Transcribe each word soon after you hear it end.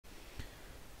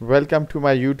Welcome to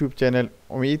my YouTube channel.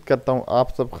 उम्मीद करता हूँ आप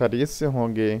सब खैरियत से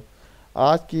होंगे।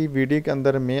 आज की वीडियो के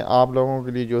अंदर मैं आप लोगों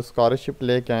के लिए जो स्कॉलरशिप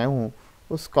लेके आया हूँ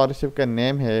उस स्कॉलरशिप का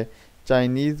नेम है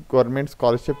Chinese government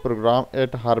scholarship programme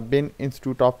eight Harbin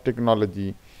institute of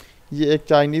technology. ये एक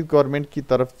चाइनीज़ गवर्नमेंट की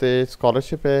तरफ से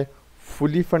स्कॉलरशिप है,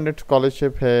 फुली फंडेड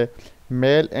स्कॉलरशिप है।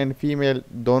 मेल एंड फीमेल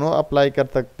दोनों अप्लाई कर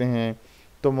सकते हैं,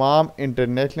 तमाम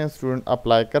इंटरनेशनल स्टूडेंट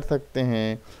अप्लाई कर सकते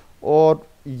हैं। और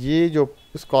ये जो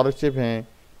स्कॉलरशिप हैं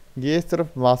ये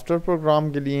सिर्फ मास्टर प्रोग्राम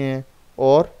के लिए हैं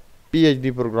और पीएचडी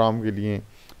प्रोग्राम के लिए हैं।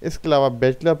 इसके अलावा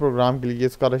बैचलर प्रोग्राम के लिए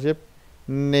स्कॉलरशिप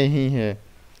नहीं है।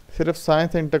 सिर्फ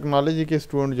साइंस एंड टेक्नोलॉजी के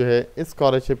स्टूडेंट जो है इस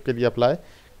स्कॉलरशिप के लिए अप्लाई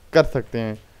कर सकते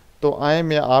हैं। तो आए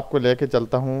मैं आपको लेके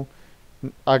चलता हूँ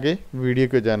आगे वीडियो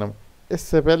के जन्म।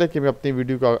 इससे पहले कि मैं अपनी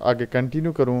वीडियो को आगे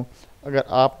कंटिन्यू करूँ, अगर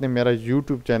आपने मेरा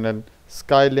YouTube channel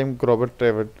Skylink global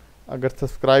travel अगर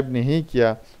सब्सक्राइब नहीं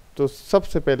किया तो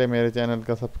सबसे पहले मेरे चैनल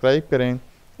का सब्सक्राइब करें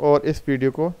और इस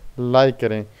वीडियो को लाइक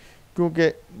करें, क्योंकि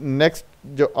नेक्स्ट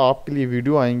जो आपके लिए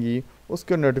वीडियो आएंगी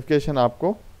उसके नोटिफिकेशन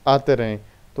आपको आते रहें।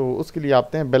 तो उसके लिए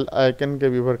आपने हैं बेल आइकन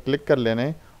के ऊपर क्लिक कर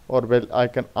लेने और बेल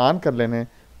आइकन ऑन कर लेने,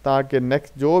 ताकि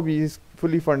नेक्स्ट जो भी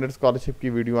फुली फंडेड स्कॉलरशिप की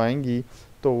वीडियो आएंगी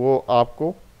तो वो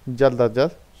आपको जल्द अज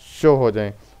जल्द शो हो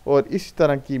जाएं। और इस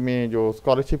तरह की मैं जो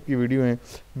स्कॉलरशिप की वीडियो हैं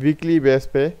वीकली बेस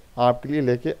पे आपके लिए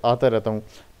लेके आता रहता हूँ,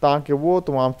 ताकि वो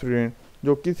तमाम स्टूडेंट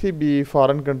जो किसी भी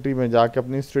फॉरेन कंट्री में जाके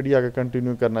अपनी स्टडी आगे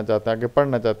कंटिन्यू करना चाहते हैं, आगे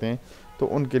पढ़ना चाहते हैं, तो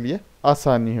उनके लिए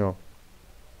आसानी हो।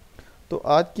 तो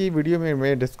आज की वीडियो में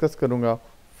मैं डिस्कस करूंगा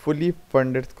fully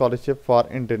funded scholarship for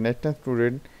international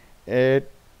student at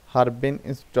Harbin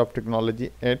institute of technology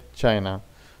at China.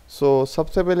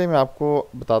 सबसे पहले मैं आपको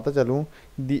बताता चलूँ,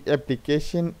 the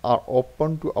application are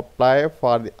open to apply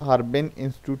for the Harbin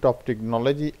institute of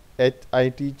technology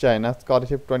HIT China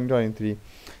Scholarship 2023.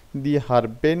 The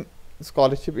Harbin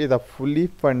Scholarship is a fully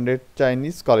funded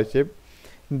Chinese scholarship.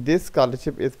 This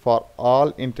scholarship is for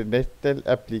all international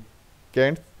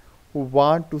applicants who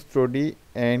want to study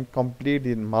and complete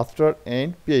the Master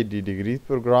and PhD degrees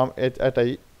program at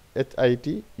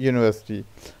HIT University.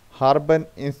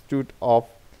 Harbin Institute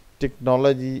of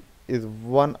Technology is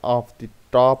one of the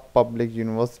top public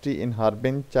university in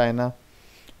Harbin, China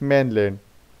mainland.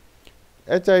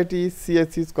 HIT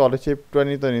CSC Scholarship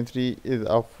 2023 is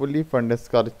a fully funded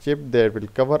scholarship that will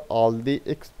cover all the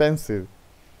expenses.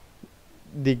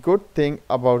 The good thing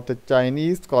about the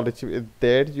Chinese scholarship is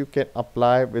that you can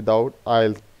apply without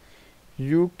IELTS.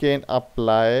 You can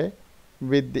apply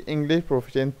with the English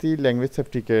proficiency language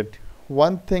certificate.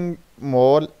 One thing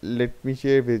more, let me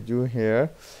share with you here.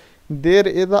 There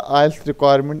is a IELTS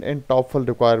requirement and TOEFL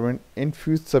requirement in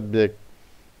few subjects.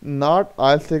 Not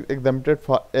IELTS is exempted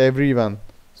for everyone,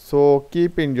 so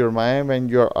keep in your mind when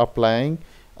you are applying.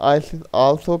 IELTS is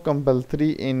also compulsory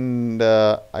in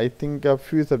I think a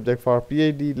few subjects. For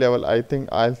PhD level I think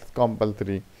IELTS is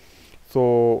compulsory,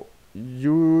 so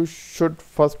you should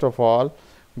first of all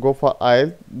go for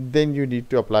IELTS, then you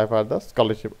need to apply for the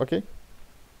scholarship. Okay,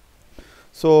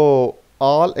 so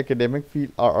all academic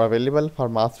fields are available for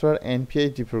master and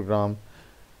PhD program.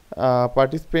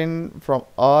 Participants from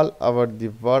all over the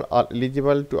world are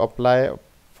eligible to apply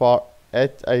for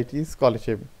HIT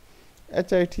scholarship.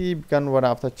 HIT became one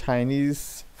of the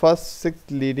Chinese first 6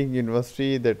 leading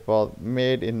university that was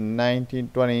made in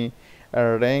 1920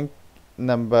 and ranked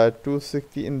number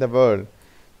 260 in the world.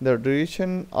 The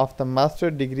duration of the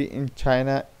master degree in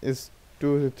China is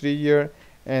 2 to 3 years,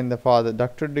 and for the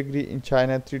doctorate degree in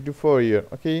China 3 to 4 years.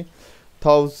 Okay,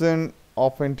 thousand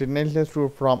of international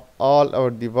students from all over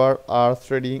the world are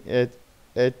studying at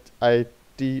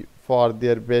HIT for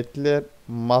their bachelor,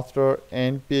 master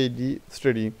and PhD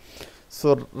study.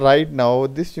 So right now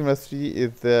this university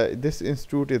is this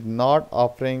institute is not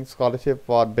offering scholarship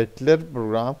for bachelor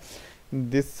program.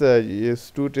 This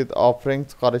institute is offering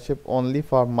scholarship only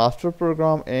for master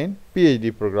program and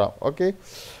PhD program. Okay,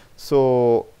 so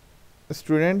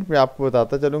student मैं आपको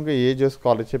बताता चलूँ कि ये जो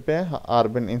scholarship है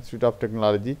Harbin institute of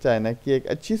technology China की एक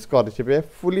अच्छी स्कॉलरशिप है,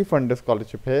 फुली फंडेड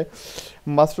स्कॉलरशिप है।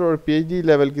 मास्टर और पीएचडी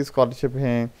लेवल की स्कॉलरशिप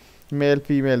हैं, मेल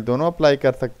फीमेल दोनों अप्लाई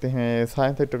कर सकते हैं।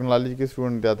 साइंस एंड टेक्नोलॉजी के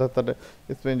स्टूडेंट ज़्यादातर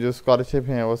इसमें जो स्कॉलरशिप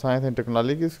हैं वो साइंस एंड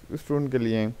टेक्नोलॉजी के स्टूडेंट के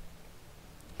लिए हैं।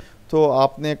 तो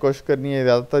आपने कोशिश करनी है,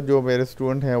 ज़्यादातर जो मेरे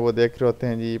स्टूडेंट हैं वो देख रहे होते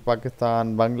हैं जी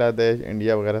पाकिस्तान, बांग्लादेश,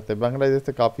 इंडिया वगैरह से। बांग्लादेश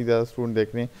से काफ़ी ज़्यादा स्टूडेंट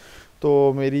देख रहे हैं, तो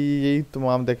मेरी यही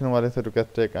तमाम देखने वाले से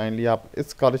रिक्वेस्ट है, काइंडली आप इस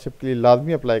स्कॉलरशिप के लिए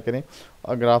लाजमी अप्लाई करें।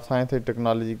 अगर आप साइंस एंड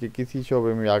टेक्नोलॉजी के किसी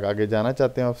शोबे में आगे जाना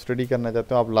चाहते हैं, आप स्टडी करना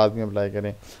चाहते हो, आप लाजमी अप्लाई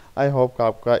करें। आई होप कि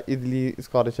आपका इजली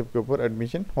स्कॉलरशिप के ऊपर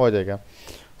एडमिशन हो जाएगा।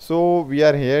 So we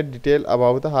are here detail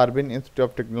about the Harbin institute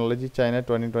of technology China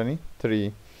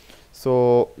 2023।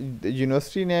 So the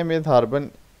university name is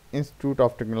Harbin Institute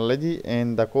of Technology,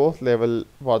 and the course level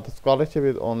for the scholarship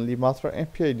is only master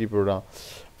and PhD program.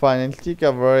 Financial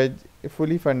coverage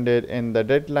fully funded, and the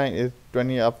deadline is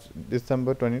 20th of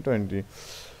December 2020.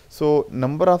 So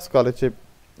number of scholarship,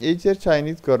 each year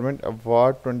Chinese government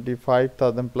award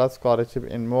 25,000 plus scholarship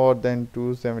in more than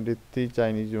 273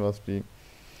 Chinese university.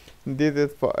 This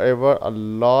is forever a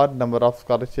large number of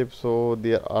scholarships, so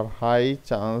there are high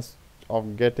chance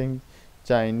of getting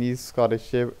Chinese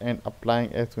scholarship and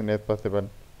applying as soon as possible.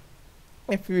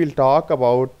 If we will talk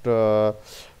about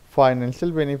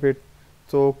financial benefit,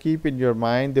 so keep in your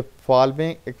mind the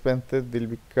following expenses will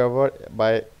be covered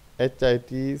by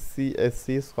HIT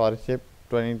CSC scholarship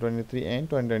 2023 and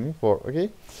 2024. Okay,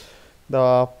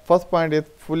 the first point is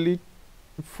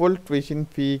full tuition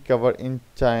fee covered in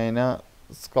China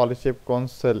Scholarship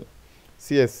Council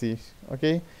CSC.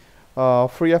 Okay,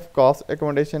 free of cost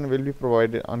accommodation will be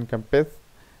provided on campus,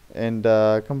 and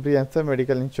comprehensive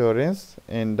medical insurance.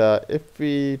 And if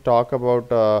we talk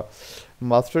about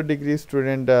master degree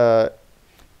student,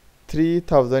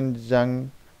 3000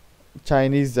 young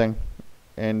Chinese young,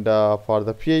 and for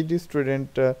the PhD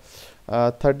student,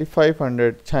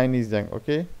 3500 Chinese young.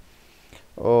 Okay,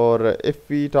 or if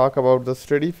we talk about the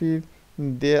study field,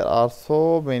 there are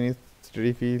so many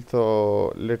study fields,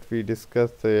 so let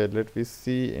we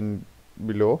see in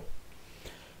below.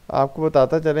 आपको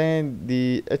बताता चलें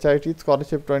the HIT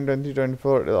scholarship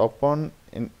 2024 is open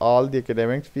in all the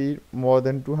academic field. More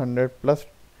than 200 plus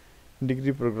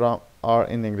degree programme are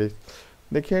in English.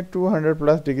 देखिए 200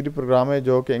 plus degree programme है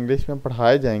जो कि English में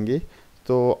पढ़ाए जाएंगे,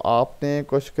 तो आपने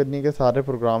कोशिश करनी कि सारे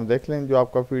प्रोग्राम देख लें जो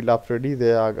आपका फील्ड ऑफ स्टडीज़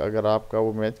है। अगर आपका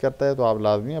वो मैच करता है तो आप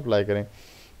लाजमी अप्लाई करें।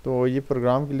 तो ये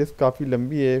प्रोग्राम की लिस्ट काफ़ी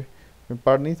लंबी है, मैं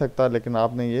पढ़ नहीं सकता, लेकिन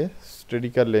आपने ये स्टडी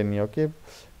कर लेनी है। ओके,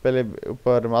 पहले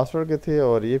ऊपर मास्टर के थे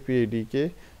और ये PhD के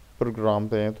प्रोग्राम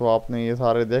थे, तो आपने ये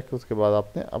सारे देख के उसके बाद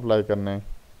आपने अप्लाई करना है।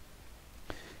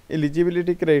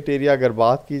 एलिजिबिलिटी क्राइटेरिया अगर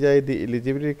बात की जाए, the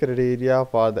eligibility criteria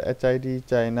for the HIT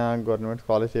China government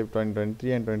scholarship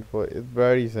 2023 and 24 is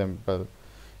very simple.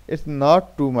 It's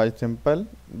not too much simple,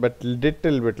 but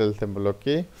little simple.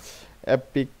 Okay,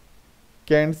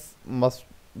 applicants must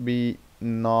be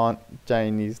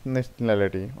non-Chinese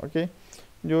nationality. Okay,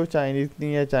 जो Chinese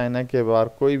नहीं है, China के बाहर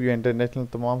कोई भी इंटरनेशनल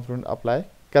तमाम student apply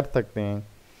कर सकते हैं।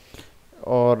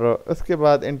 और उसके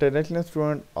बाद international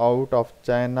student out of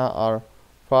China और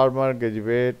farmer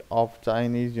graduate of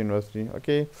Chinese university.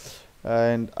 Okay,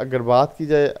 and अगर बात की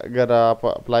जाए, अगर आप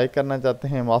अप्लाई करना चाहते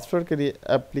हैं मास्टर के लिए,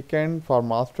 applicant for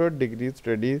master degree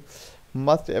studies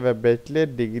must have a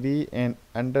bachelor degree and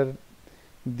under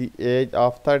the age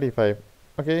of 35।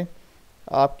 Okay,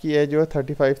 आपकी एज जो है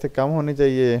 35 से कम होनी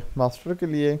चाहिए मास्टर के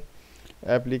लिए।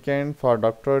 Applicant for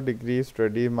doctor degree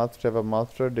study must have a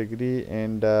master degree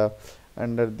and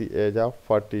under the age of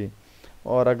 40।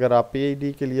 और अगर आप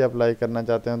PhD के लिए अप्लाई करना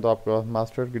चाहते हैं तो आपके पास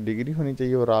मास्टर की डिग्री होनी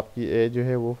चाहिए और आपकी एज जो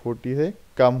है वो 40 से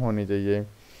कम होनी चाहिए।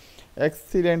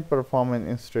 एक्सीलेंट परफॉर्मेंस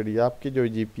इन स्टडी, आपकी जो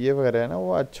GPA वगैरह है ना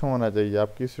वो अच्छा होना चाहिए,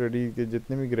 आपकी स्टडी के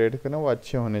जितने भी ग्रेड हैं ना वो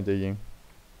अच्छे होने चाहिए।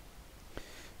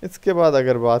 इसके बाद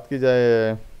अगर बात की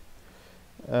जाए,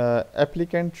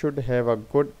 applicant should have a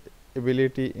good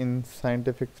ability in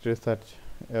scientific research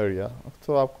area.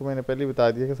 तो आपको मैंने पहले बता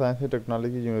दिया कि साइंस एंड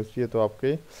टेक्नोलॉजी यूनिवर्सिटी है, तो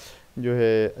आपके जो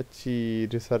है अच्छी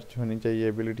रिसर्च होनी चाहिए,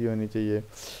 एबिलिटी होनी चाहिए।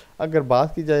 अगर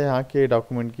बात की जाए यहाँ के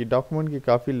डॉक्यूमेंट की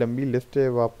काफ़ी लंबी लिस्ट है,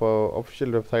 वो आप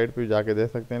ऑफिशियल वेबसाइट पे जाके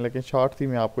देख सकते हैं, लेकिन शॉर्ट सी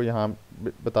मैं आपको यहाँ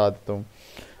बता देता हूँ।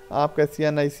 आपका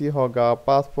CNIC होगा,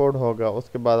 पासपोर्ट होगा,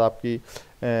 उसके बाद आपकी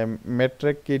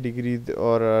मैट्रिक की डिग्री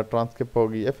और ट्रांसक्रिप्ट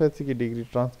होगी, FSC की डिग्री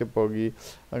ट्रांसक्रिप्ट होगी।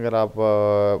 अगर आप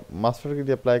मास्टर के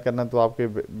लिए अप्लाई करना तो आपके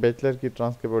बैचलर की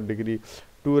ट्रांसक्रिप्ट और डिग्री,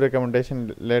 2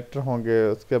 रिकमेंडेशन लेटर होंगे,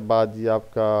 उसके बाद ये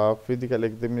आपका फिज़िकल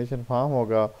एग्जामिनेशन फॉर्म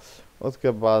होगा, उसके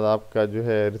बाद आपका जो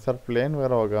है रिसर्च प्लान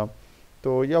वगैरह होगा।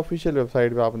 तो ये ऑफिशियल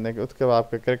वेबसाइट पे आप देखें। उसके बाद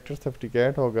आपका करेक्टर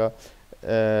सर्टिफिकेट होगा,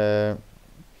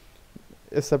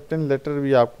 एक्सेप्टेंस लेटर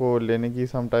भी आपको लेने की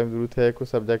समटाइम ज़रूरत है, कुछ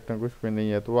सब्जेक्ट में कुछ भी नहीं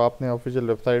है, तो आपने ऑफिशियल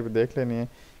वेबसाइट पे देख लेनी है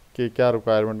कि क्या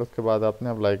रिक्वायरमेंट, उसके बाद आपने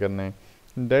अप्लाई करना है।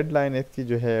 डेडलाइन इसकी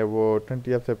जो है वो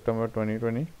 20 सितंबर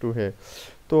 2022 है।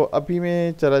 तो अभी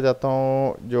मैं चला जाता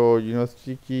हूँ जो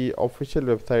यूनिवर्सिटी की ऑफिशियल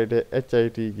वेबसाइट है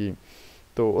HIT की,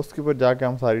 तो उसके ऊपर जाके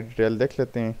हम सारी डिटेल देख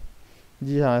लेते हैं।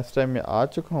 जी हाँ, इस टाइम मैं आ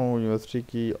चुका हूँ यूनिवर्सिटी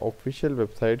की ऑफिशियल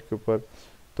वेबसाइट के ऊपर।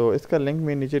 तो इसका लिंक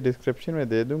मैं नीचे डिस्क्रिप्शन में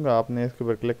दे दूँगा, आपने इसके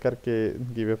ऊपर क्लिक करके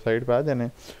इनकी वेबसाइट पर आ जाना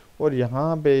है। और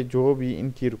यहाँ पे जो भी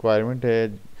इनकी रिक्वायरमेंट है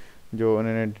जो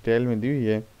उन्होंने डिटेल में दी हुई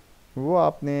है वो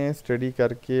आपने स्टडी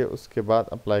करके उसके बाद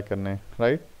अप्लाई करना है,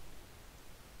 राइट।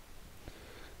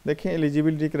 देखिए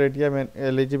एलिजिबिलिटी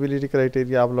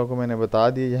क्राइटेरिया आप लोगों को मैंने बता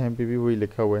दिया, यहाँ पे भी वही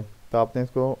लिखा हुआ है, तो आपने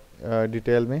इसको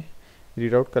डिटेल में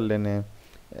रीड आउट कर लेने हैं।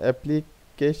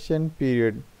 एप्लीकेशन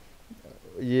पीरियड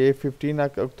ये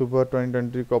 15 अक्टूबर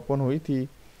 2020 को ओपन हुई थी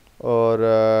और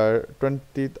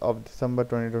 20 ऑफ दिसंबर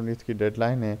 2020 की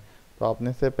डेडलाइन है, तो आपने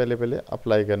इससे पहले पहले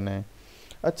अप्लाई करना है।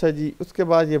 अच्छा जी, उसके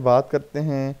बाद ये बात करते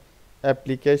हैं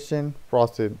एप्लीकेशन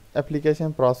प्रोसेस।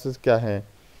 एप्लीकेशन प्रोसेस क्या है?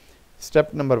 Step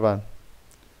number 1,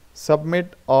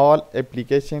 submit all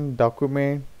application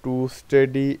document to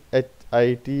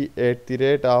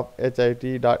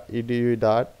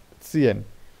study@hit@hit.edu.cn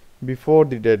before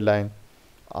the deadline.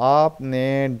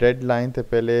 आपने डेडलाइन से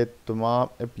पहले तमाम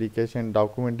एप्लीकेशन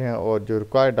डॉक्यूमेंट हैं और जो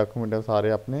रिक्वायर्ड डॉक्यूमेंट हैं सारे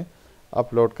आपने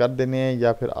अपलोड कर देने हैं,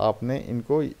 या फिर आपने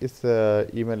इनको इस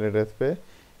ईमेल एड्रेस पे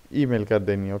ईमेल कर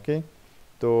देनी है। ओके,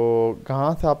 तो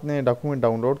कहाँ से आपने डॉक्यूमेंट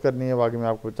डाउनलोड करनी है बाकी मैं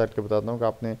आपको चल के बताता हूँ कि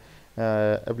आपने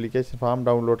एप्लीकेशन फॉर्म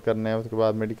डाउनलोड करना है, उसके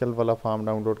बाद मेडिकल वाला फॉर्म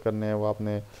डाउनलोड करना है, वो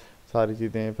आपने सारी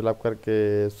चीज़ें फिलअप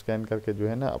करके स्कैन करके जो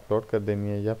है ना अपलोड कर देनी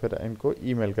है, या फिर इनको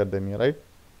ईमेल कर देनी है, राइट।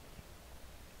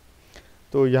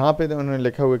 तो यहाँ पे उन्होंने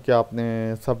लिखा हुआ है कि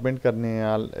आपने सबमिट करने हैं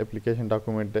ऑल एप्लीकेशन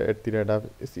डॉक्यूमेंट @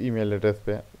 इस ईमेल एड्रेस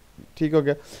पे। ठीक हो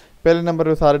गया। पहले नंबर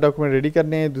पे सारे डॉक्यूमेंट रेडी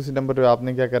करने हैं, दूसरे नंबर पे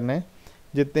आपने क्या करना है,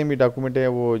 जितने भी डॉक्यूमेंट है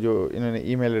वो जो इन्होंने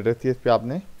ईमेल एड्रेस थी इस पर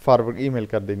आपने फॉरवर्ड ईमेल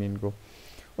कर देनी इनको।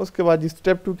 उसके बाद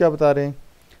स्टेप 2 क्या बता रहे हैं,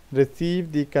 receive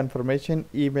the confirmation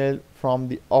email from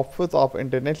the office of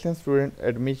international student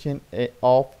admission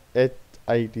of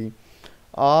HIT।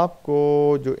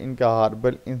 आपको जो इनका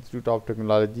हार्बल इंस्टीट्यूट ऑफ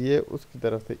टेक्नोलॉजी है उसकी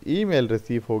तरफ से ईमेल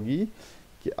रिसीव होगी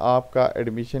कि आपका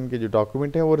एडमिशन के जो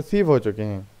डॉक्यूमेंट हैं वो रिसीव हो चुके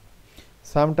हैं।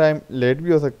 सम टाइम लेट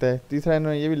भी हो सकता है। तीसरा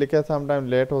इन्होंने ये भी लिखा है सम टाइम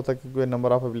लेट हो सकता है क्योंकि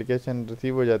नंबर ऑफ़ एप्लीकेशन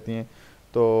रिसीव हो जाती हैं,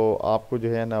 तो आपको जो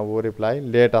है ना वो रिप्लाई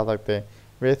लेट आ सकते हैं।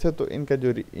 वैसे तो इनका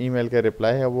जो ईमेल का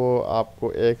रिप्लाई है वो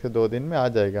आपको 1 से 2 दिन में आ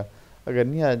जाएगा। अगर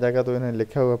नहीं आ जाएगा तो इन्होंने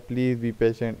लिखा हुआ please be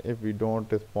patient if we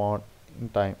don't respond in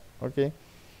time. Okay,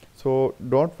 so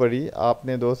don't worry,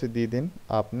 आपने 2 से 3 दिन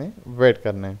आपने वेट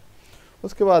करना है।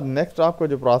 उसके बाद नेक्स्ट आपका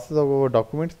जो प्रोसेस होगा वो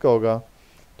डॉक्यूमेंट्स का होगा,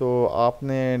 तो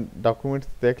आपने डॉक्यूमेंट्स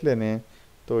देख लेने हैं।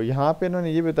 तो यहाँ पे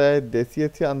इन्होंने ये बताया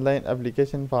CSC online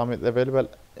application form is available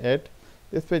at,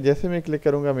 इस पर जैसे मैं क्लिक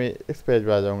करूँगा मैं इस पेज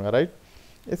पे आ जाऊँगा, राइट।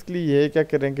 इसके लिए ये क्या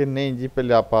करेंगे, नहीं जी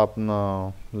पहले आप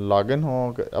अपना लॉगिन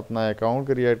हो, अपना अकाउंट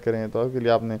क्रिएट करें, तो उसके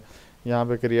लिए आपने यहाँ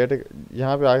पे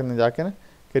आगे जाके ना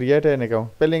क्रिएट एन अकाउंट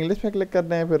पहले इंग्लिश में क्लिक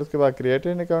करना है, फिर उसके बाद क्रिएट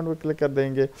एन अकाउंट पर क्लिक कर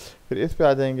देंगे, फिर इस पे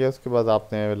आ जाएंगे। उसके बाद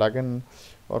आपने लॉगिन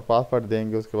और पासवर्ड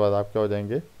देंगे, उसके बाद आप क्या हो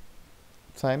जाएंगे,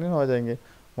 साइन इन हो जाएंगे।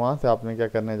 वहाँ से आपने क्या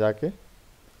करना है, जाके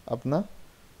अपना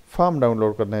फॉर्म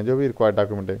डाउनलोड करना है जो भी रिक्वायर्ड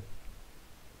डॉक्यूमेंट है।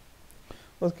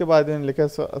 उसके बाद इन्होंने लिखा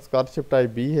स्कॉलरशिप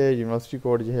टाइप B है, यूनिवर्सिटी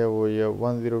कोड जो है वो ये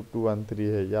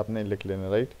 10213 है, ये आपने लिख लेना,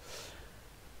 राइट।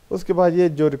 उसके बाद ये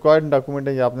जो रिक्वायर्ड डॉक्यूमेंट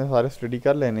है ये आपने सारे स्टडी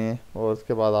कर लेने हैं और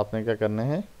उसके बाद आपने क्या करना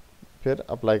है, फिर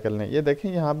अप्लाई कर लें। ये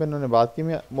देखें यहाँ पे इन्होंने बात की,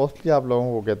 मैं मोस्टली आप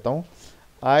लोगों को कहता हूँ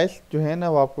IELTS जो है ना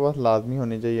वो आपके पास लाजमी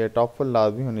होनी चाहिए, TOEFL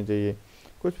लाजमी होनी चाहिए।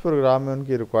 कुछ प्रोग्राम में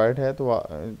उनकी रिक्वायर्ड है, तो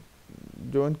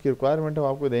जो उनकी रिक्वायरमेंट है वो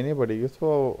आपको देनी पड़ेगी।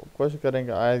 उसको कोशिश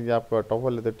करेंगे IELTS या आपका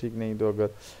TOEFL है तो ठीक, नहीं तो अगर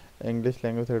इंग्लिश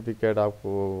लैंग्वेज सर्टिफिकेट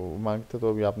आपको मांगते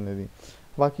तो भी आपने दी।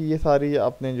 बाकी ये सारी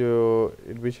आपने जो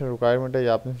एडमिशन रिक्वायरमेंट है ये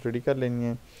आपने स्टडी कर लेनी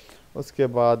है। उसके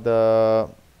बाद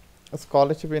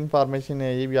स्कॉलरशिप इंफॉर्मेशन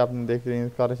है, ये भी आपने देख लेनी है।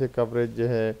 स्कॉलरशिप कवरेज जो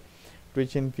है,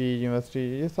 ट्यूशन फ़ी,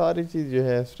 यूनिवर्सिटी, ये सारी चीज़ जो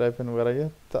है, स्टाइपेंड वगैरह, ये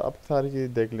आप सारी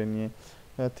चीज़ देख लेनी है।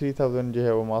 3000 जो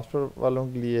है वो मास्टर वालों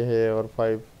के लिए है और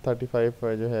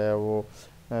 535 जो है वो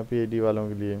PhD वालों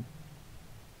के लिए।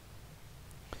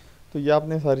 तो ये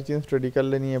आपने सारी चीज़ स्टडी कर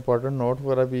लेनी है, इंपॉर्टेंट नोट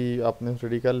वगैरह भी आपने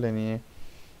स्टडी कर लेनी है।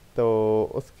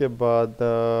 तो उसके बाद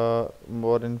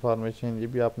मोर इन्फॉर्मेशन ये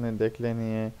भी आपने देख लेनी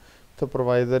है।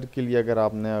 सुपरवाइज़र के लिए अगर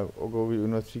आपने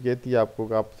यूनिवर्सिटी कहती है आपको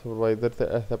कि आप सुपरवाइज़र से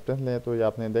एक्सेप्टेंस लें, तो ये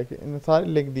आपने देख इन सारे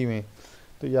लिंक दी हुए हैं,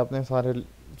 तो ये आपने सारे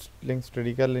लिंक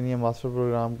स्टडी कर लेनी है। मास्टर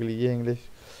प्रोग्राम के लिए, इंग्लिश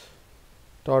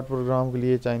स्टार्ट प्रोग्राम के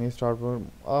लिए, चाइनीज़ स्टार्ट प्रोग्राम,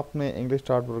 आपने इंग्लिश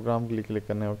स्टार्ट प्रोग्राम के लिए क्लिक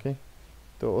करना है। ओके,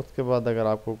 तो उसके बाद अगर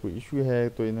आपको कोई इशू है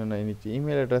तो इन्होंने नीचे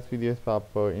ईमेल एड्रेस भी दिया, इस पर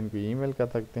आप इनको ईमेल कर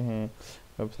सकते हैं।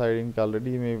 वेबसाइट इनका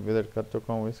ऑलरेडी मैं विज़िट कर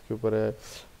चुका हूँ, इसके ऊपर है।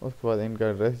 उसके बाद इनका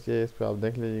एड्रेस जो है इस पर आप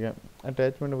देख लीजिएगा।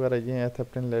 अटैचमेंट वगैरह ये है,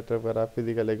 एक्सेप्टेंस लेटर वगैरह,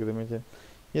 फिजिकल एग्जामिनेशन,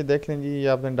 ये देख लीजिए, ये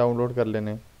आपने डाउनलोड कर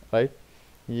लेने, राइट।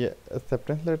 ये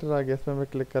एक्सेप्टेंस लेटर आ गया, इस पर मैं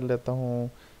क्लिक कर लेता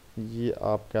हूँ। ये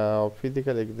आपका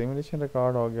फिजिकल एग्जामिनेशन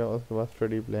रिकॉर्ड हो गया, उसके बाद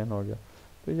स्टडी प्लान हो गया,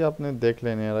 तो ये आपने देख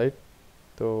लेने हैं, राइट।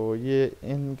 तो ये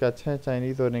इनका अच्छा है,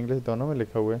 चाइनीज़ और इंग्लिश दोनों में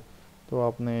लिखा हुआ है। तो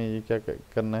आपने ये क्या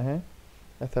करना है,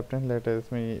 एक्सेप्टेंस लेटर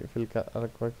इसमें फिल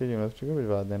करके यूनिवर्सिटी को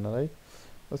भिजवा देना, राइट।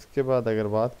 उसके बाद अगर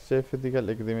बात की फिजिकल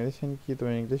एग्जामिनेशन की, तो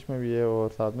इंग्लिश में भी है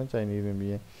और साथ में चाइनीज़ में भी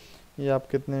है। ये आप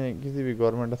किसी भी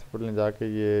गवर्नमेंट हॉस्पिटल में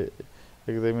जाके ये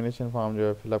एग्जामिनेशन फॉर्म जो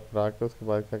है फिलअप करा के उसके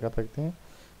बाद क्या कर सकते हैं,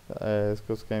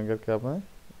 इसको स्कैन करके आपने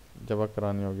जमा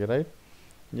करानी होगी, राइट।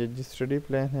 ये जी स्टडी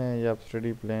प्लान है, ये आप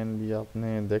स्टडी प्लान भी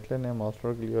आपने देख लेना है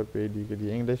मास्टर के लिए और पीएचडी के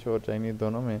लिए, इंग्लिश और चाइनीज़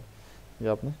दोनों में, ये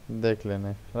आपने देख लेना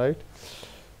है, राइट।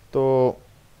 तो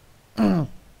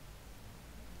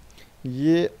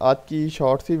ये आज की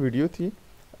शॉर्ट सी वीडियो थी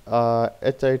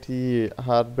HIT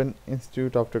Harbin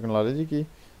institute of technology की।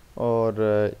 और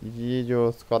ये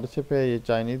जो स्कॉलरशिप है ये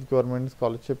चाइनीज़ गवर्नमेंट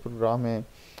स्कॉलरशिप प्रोग्राम है,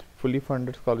 फुली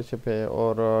फंडेड स्कॉलरशिप है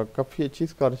और काफ़ी अच्छी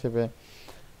स्कॉलरशिप है।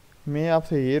 मैं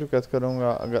आपसे ये रिक्वेस्ट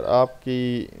करूँगा, अगर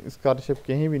आपकी स्कॉलरशिप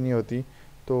कहीं भी नहीं होती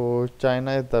तो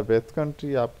China is the best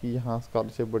country, आपकी यहाँ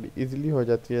स्कॉलरशिप बड़ी इजीली हो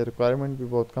जाती है, रिक्वायरमेंट भी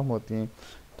बहुत कम होती हैं।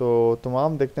 तो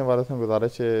तमाम देखने वालों से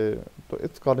गुजारिश है तो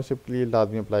इस स्कॉलरशिप के लिए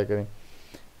लाजमी अप्लाई करें।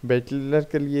 बैचलर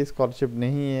के लिए स्कॉलरशिप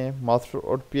नहीं है, मास्टर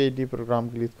और पीएचडी प्रोग्राम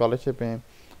के लिए स्कॉलरशिप हैं,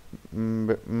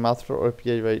 मास्टर और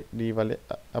पीएचडी वाले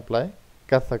अप्लाई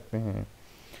कर सकते हैं।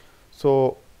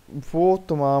 सो वो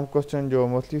तमाम क्वेश्चन जो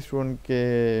मोस्टली स्टूडेंट के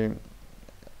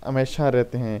हमेशा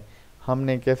रहते हैं,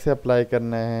 हमने कैसे अप्लाई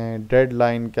करना है,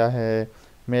 डेडलाइन क्या है,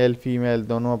 मेल फीमेल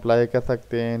दोनों अप्लाई कर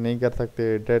सकते हैं नहीं कर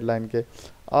सकते, डेडलाइन के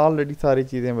ऑलरेडी सारी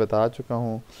चीज़ें बता चुका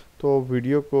हूँ। तो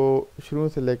वीडियो को शुरू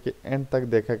से लेके एंड तक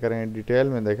देखा करें, डिटेल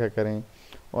में देखा करें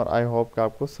और आई होप कि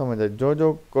आपको समझ आए। जो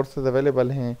जो कोर्सेज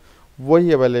अवेलेबल हैं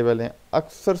वही अवेलेबल हैं।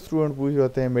 अक्सर स्टूडेंट पूछ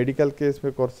होते हैं मेडिकल के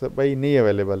इसमें कोर्स भाई नहीं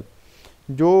अवेलेबल,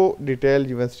 जो डिटेल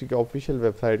यूनिवर्सिटी के ऑफिशियल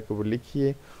वेबसाइट के ऊपर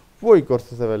लिखिए वही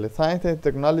courses available. Science and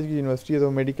technology की यूनिवर्सिटी है तो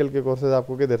मेडिकल के कोर्सेज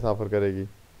आपको किधर सफ़र करेगी।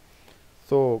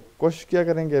 सो कोशिश क्या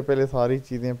करेंगे, पहले सारी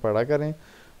चीज़ें पढ़ा करें,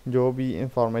 जो भी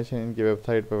इंफॉर्मेशन इनकी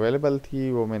वेबसाइट पर अवेलेबल थी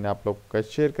वो मैंने आप लोग को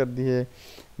शेयर कर दी है।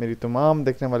 मेरी तमाम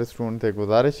देखने वाले स्टूडेंट से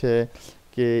गुजारिश है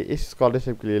कि इस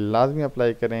स्कॉलरशिप के लिए लाजमी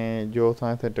अप्लाई करें। जो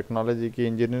साइंस एंड टेक्नोलॉजी की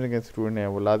इंजीनियरिंग के स्टूडेंट हैं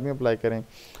वो लाजमी अप्लाई करें।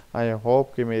 आई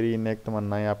होप कि मेरी नेक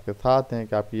तमन्नाएं आपके साथ हैं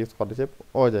कि आपकी ये स्कॉलरशिप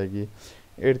हो जाएगी।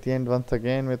 At the end once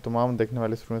again मैं तमाम देखने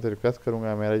वाले स्टूडेंट से रिक्वेस्ट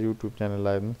करूँगा मेरा यूट्यूब चैनल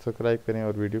लाइव सब्सक्राइब करें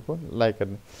और वीडियो को लाइक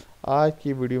करें। आज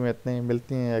की वीडियो में इतने ही,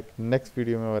 मिलती हैं एक नेक्स्ट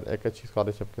वीडियो में और एक अच्छी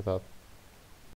स्कॉलरशिप के साथ।